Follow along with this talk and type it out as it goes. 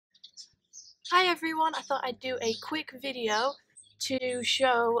Hi everyone, I thought I'd do a quick video to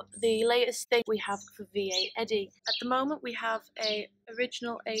show the latest thing we have for V8 Eddy. At the moment we have a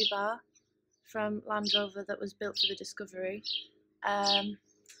original A-bar from Land Rover that was built for the Discovery. Let's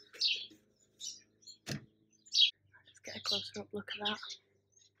get a closer up look at that.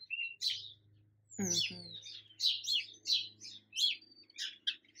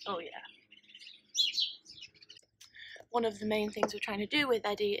 Oh yeah. One of the main things we're trying to do with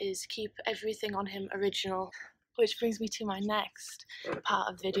Eddy is keep everything on him original, which brings me to my next part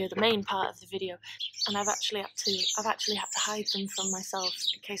of the video, the main part of the video. And I've actually had to hide them from myself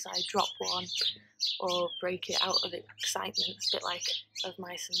in case I drop one or break it out of excitement, a bit like of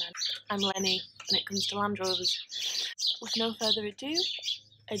mice and men. I'm Lenny when it comes to Land Rovers. With no further ado,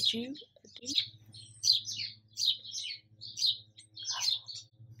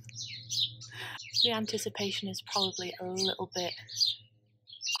 the anticipation is probably a little bit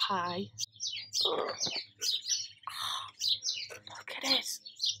high. Ugh. Look at it.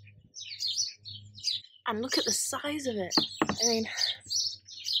 And look at the size of it. I mean,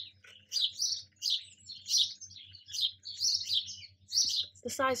 it's the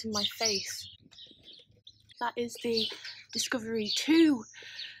size of my face. That is the Discovery 2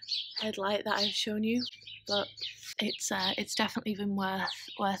 headlight that I've shown you, but it's definitely been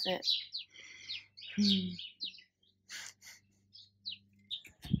worth it.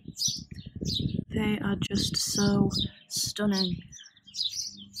 They are just so stunning.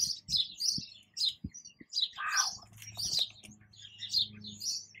 Wow.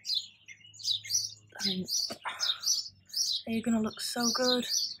 I mean, they're gonna look so good.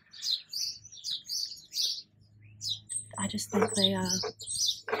 I just think they are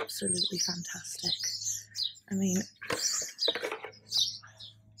absolutely fantastic. I mean,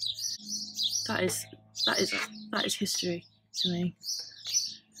 that is history to me.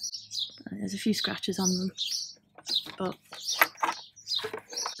 There's a few scratches on them, but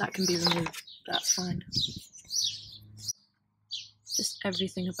that can be removed. That's fine. Just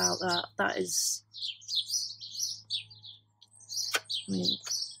everything about that is, I mean,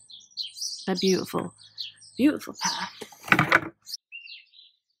 they're beautiful. Beautiful pair.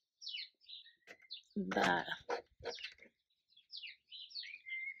 There. What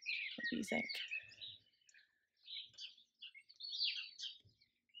do you think?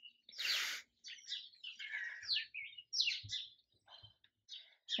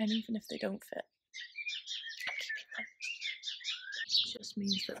 And even if they don't fit, I'm keeping them. It just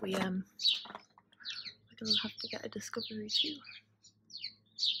means that we don't have to get a Discovery 2.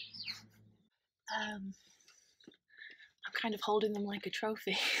 I'm kind of holding them like a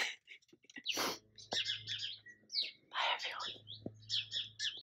trophy.